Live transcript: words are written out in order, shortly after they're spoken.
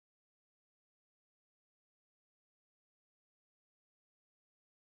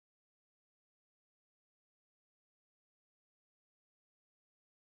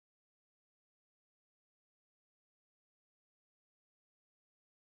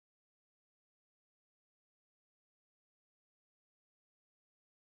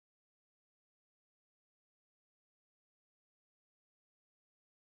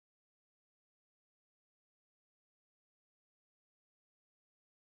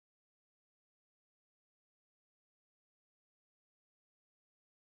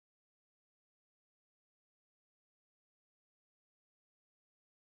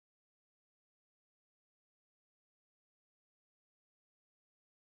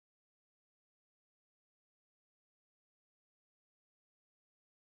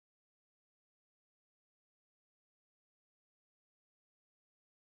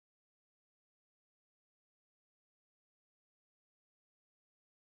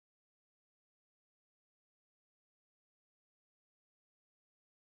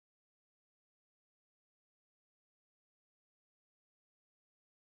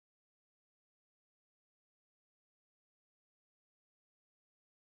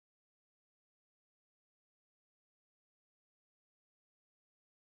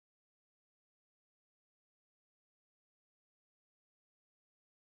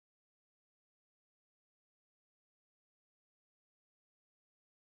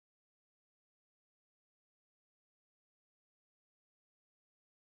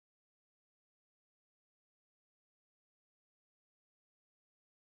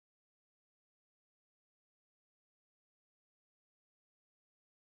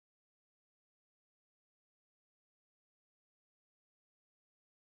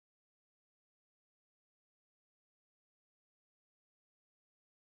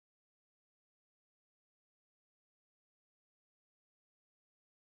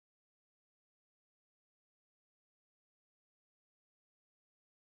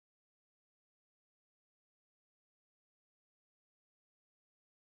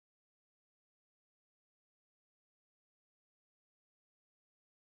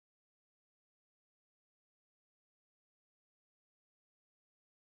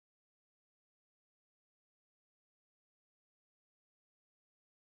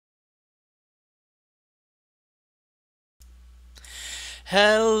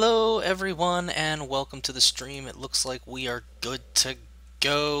Hello everyone and welcome to the stream. It looks like we are good to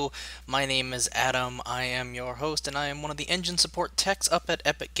go. My name is Adam. I am your host and I am one of the engine support techs up at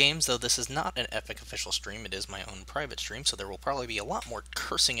Epic Games, though this is not an Epic official stream. It is my own private stream, so there will probably be a lot more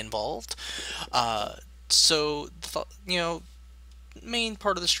cursing involved. Uh, so, main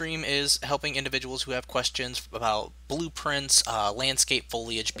part of the stream is helping individuals who have questions about blueprints, landscape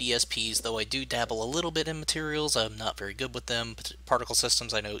foliage, BSPs, though I do dabble a little bit in materials. I'm not very good with them. Particle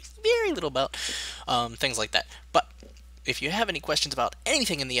systems I know very little about, things like that. But if you have any questions about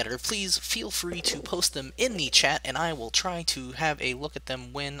anything in the editor, please feel free to post them in the chat, and I will try to have a look at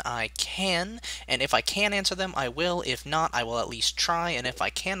them when I can. And if I can answer them, I will. If not, I will at least try, and if I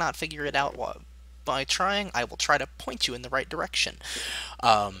cannot figure it out by trying, I will try to point you in the right direction.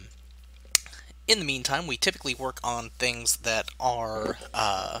 Um, in the meantime, we typically work on things that are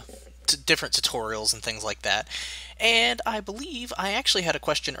different tutorials and things like that. And I believe I actually had a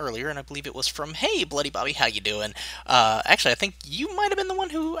question earlier, and I believe it was from, "Hey, Bloody Bobby, how you doing?" Actually, I think you might have been the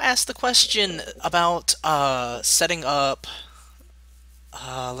one who asked the question about setting up.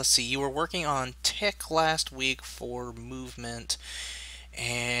 Let's see, you were working on tick last week for movement,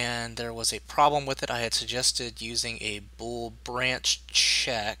 and there was a problem with it. I had suggested using a bool branch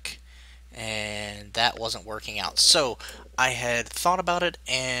check, and that wasn't working out. So I had thought about it,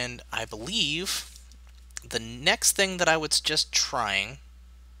 and I believe the next thing that I would suggest trying,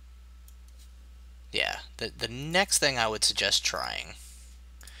 the next thing I would suggest trying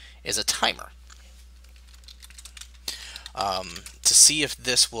is a timer, to see if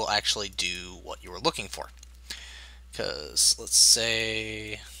this will actually do what you were looking for. Because let's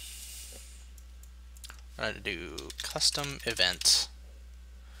say I'm going to do custom event.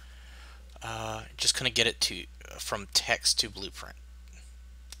 Just going to get it to from text to blueprint.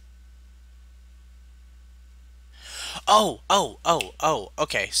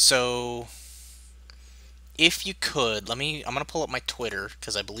 Okay. So if you could, I'm gonna pull up my Twitter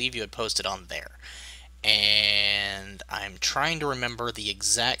because I believe you had posted on there. And I'm trying to remember the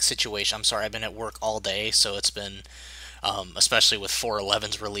exact situation. I'm sorry, I've been at work all day, so it's been, especially with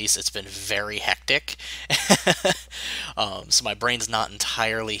 4.11's release, it's been very hectic. So my brain's not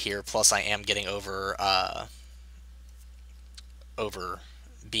entirely here. Plus, I am getting over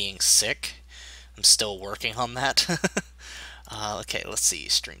being sick. I'm still working on that. Okay, let's see.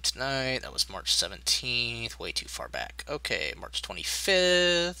 Stream tonight. That was March 17th. Way too far back. Okay, March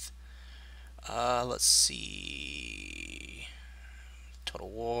 25th. Let's see. Total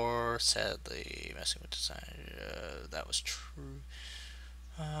War. Sadly, messing with design. That was true.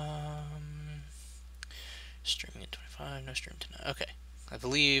 Streaming at 25. No stream tonight. Okay. I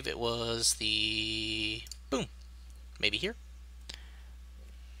believe it was the. Boom. Maybe here.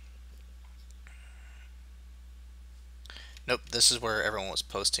 Nope, this is where everyone was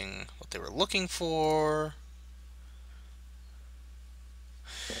posting what they were looking for.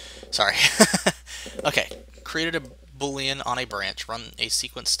 Sorry. Okay, created a boolean on a branch, run a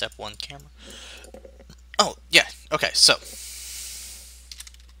sequence step 1 camera. Oh, yeah, okay, so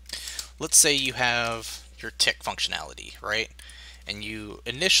let's say you have your tick functionality, right? And you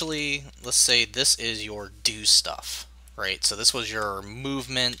initially, let's say this is your do stuff, right? So this was your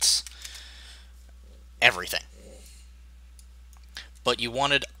movement, everything. But you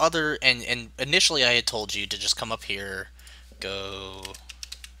wanted other, and initially I had told you to just come up here, go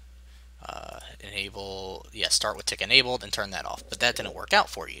enable, start with tick enabled and turn that off. But that didn't work out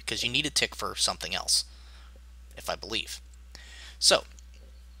for you because you needed tick for something else, if I believe. So,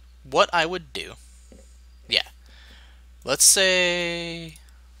 what I would do, let's say,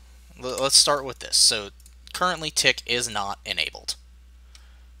 let's start with this. So, currently tick is not enabled.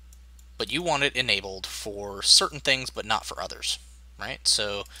 But you want it enabled for certain things, but not for others, right?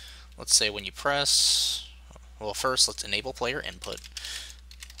 So, let's say when you press, well, first let's enable player input.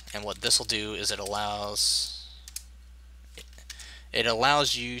 And what this will do is it allows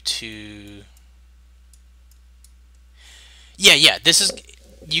you to, this is,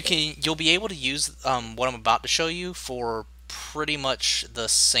 you'll be able to use what I'm about to show you for pretty much the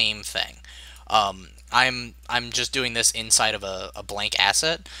same thing. I'm just doing this inside of a blank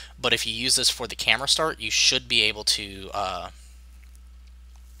asset, but if you use this for the camera start, you should be able to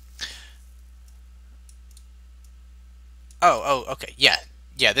okay,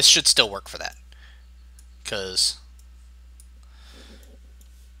 yeah, this should still work for that. Because,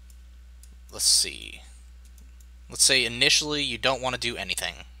 let's see. Let's say initially you don't want to do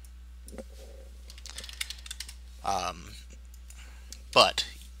anything. But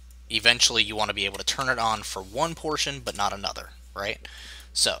eventually you want to be able to turn it on for one portion, but not another, right?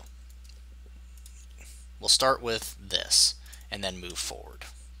 So, we'll start with this. and then move forward.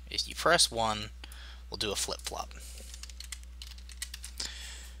 If you press 1, we'll do a flip-flop.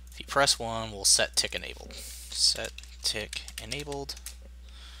 If you press 1, we'll set tick enabled. Set tick enabled.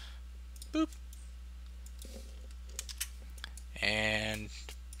 Boop. And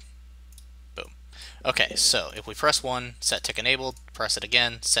boom. Okay, so if we press 1, set tick enabled, press it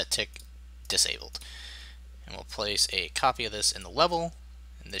again, set tick disabled. And we'll place a copy of this in the level,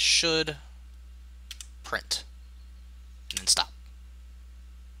 and this should print. And then stop.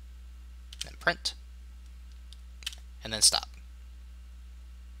 And then print. And then stop.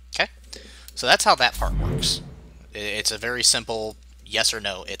 Okay? So that's how that part works. It's a very simple yes or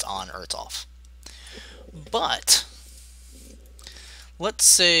no, it's on or it's off. But let's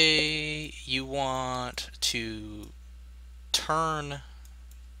say you want to turn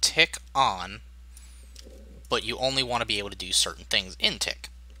tick on, but you only want to be able to do certain things in tick.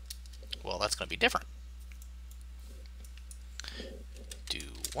 Well, that's going to be different. Do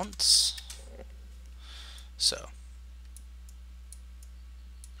once. So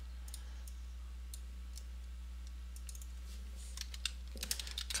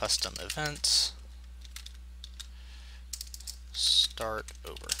custom events, start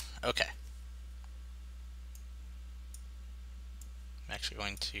over. Okay. I'm actually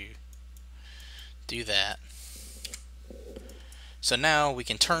going to do that. So now we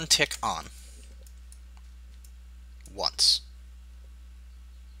can turn tick on once.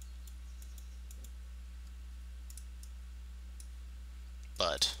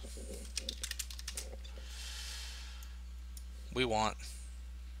 But we want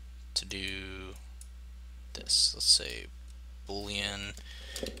to do this. Let's say Boolean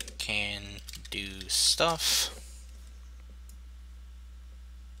can do stuff.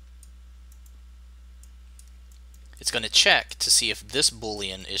 It's going to check to see if this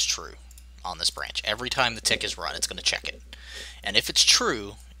Boolean is true on this branch. Every time the tick is run, it's going to check it. And if it's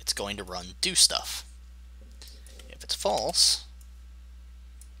true, it's going to run do stuff. If it's false,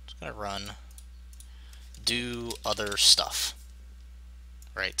 it's going to run do other stuff.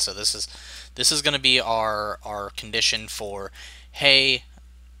 Right? So this is going to be our condition for, hey,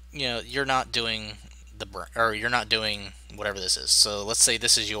 you know, you're not doing you're not doing whatever this is. So let's say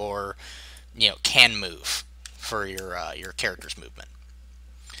this is your, you know, can move for your character's movement,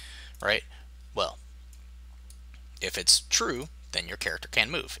 right? Well, if it's true, then your character can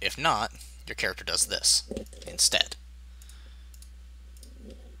move. If not, your character does this instead.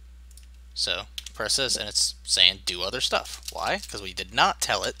 So press this, and it's saying do other stuff. Why? Because we did not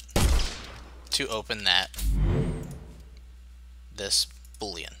tell it to open this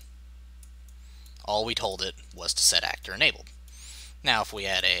Boolean. All we told it was to set actor enabled. Now, if we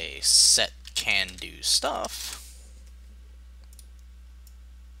add a set can do stuff,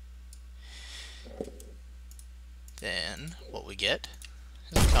 then what we get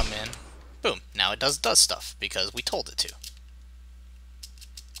is come in, boom, now it does stuff because we told it to.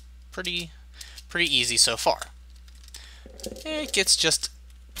 Pretty easy so far. It gets just,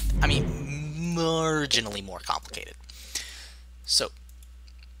 I mean, marginally more complicated. So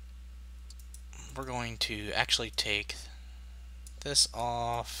we're going to actually take this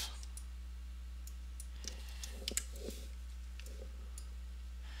off.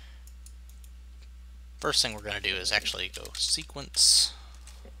 First thing we're going to do is actually go sequence.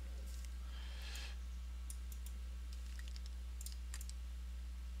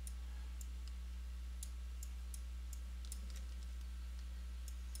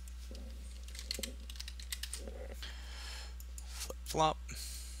 Flip-flop.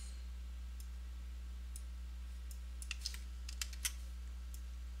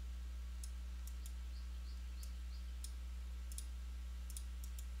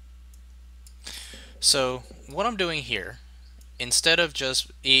 So what I'm doing here, instead of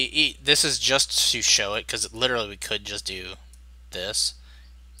just, this is just to show it, because literally we could just do this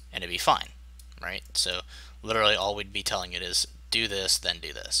and it'd be fine, right? So literally all we'd be telling it is do this, then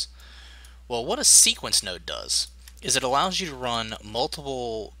do this. Well, what a sequence node does is it allows you to run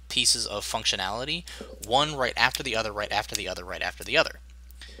multiple pieces of functionality, one right after the other, right after the other, right after the other,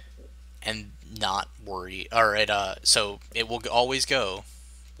 and not worry. Or so it will always go.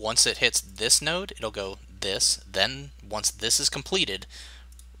 Once it hits this node, it'll go this, then once this is completed,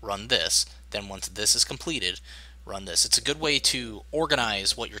 run this, then once this is completed, run this. It's a good way to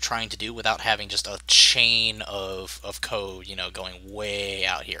organize what you're trying to do without having just a chain of code, you know, going way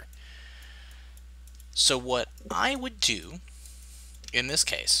out here. So what I would do in this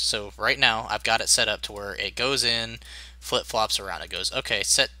case, so right now I've got it set up to where it goes in, flip-flops around. It goes, okay,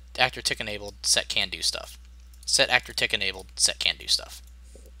 set actor tick enabled, set can do stuff. Set actor tick enabled, set can do stuff.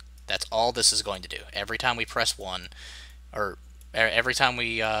 That's all this is going to do. Every time we press 1, or every time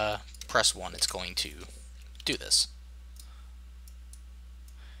we press 1, it's going to do this.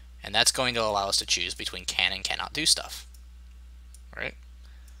 And that's going to allow us to choose between can and cannot do stuff. Right?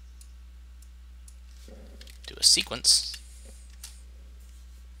 Do a sequence.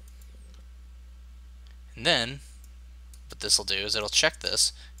 And then, what this will do is it'll check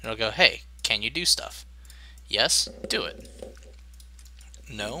this, and it'll go, hey, can you do stuff? Yes, do it.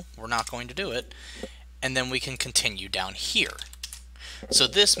 No, we're not going to do it. And then we can continue down here. So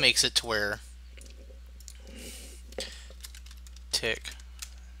this makes it to where tick.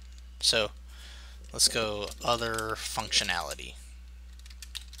 So let's go other functionality.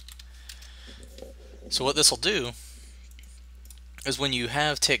 So what this will do is when you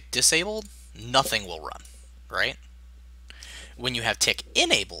have tick disabled, nothing will run, right? When you have tick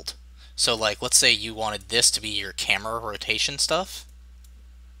enabled, so like let's say you wanted this to be your camera rotation stuff,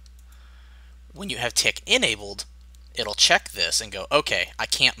 when you have tick enabled, it'll check this and go, okay, I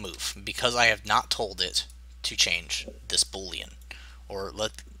can't move because I have not told it to change this boolean. Or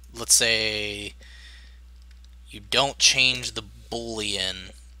let's say you don't change the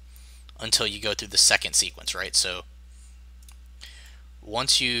boolean until you go through the second sequence, right? So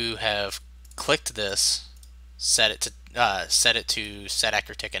once you have clicked this, set it to set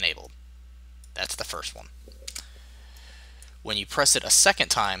actor tick enabled. That's the first one. When you press it a second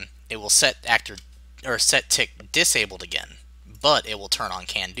time, it will set tick disabled again, but it will turn on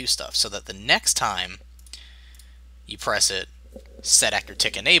can do stuff, so that the next time you press it, set actor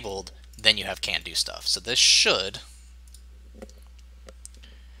tick enabled, then you have can do stuff. So this should,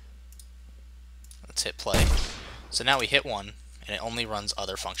 let's hit play. So now we hit 1, and it only runs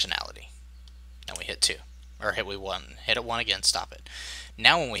other functionality. Now we hit 2, or hit it 1 again, stop it.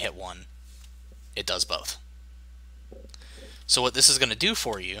 Now when we hit 1, it does both. So what this is going to do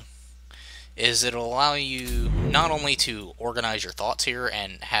for you is it'll allow you not only to organize your thoughts here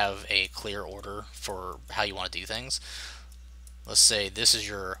and have a clear order for how you want to do things. Let's say this is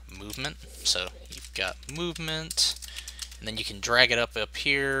your movement, so you've got movement, and then you can drag it up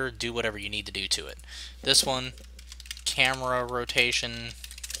here, do whatever you need to do to it. This one, camera rotation,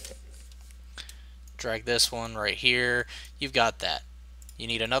 drag this one right here, you've got that. You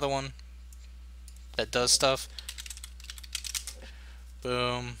need another one that does stuff,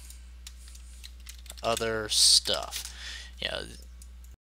 boom, other stuff. Yeah,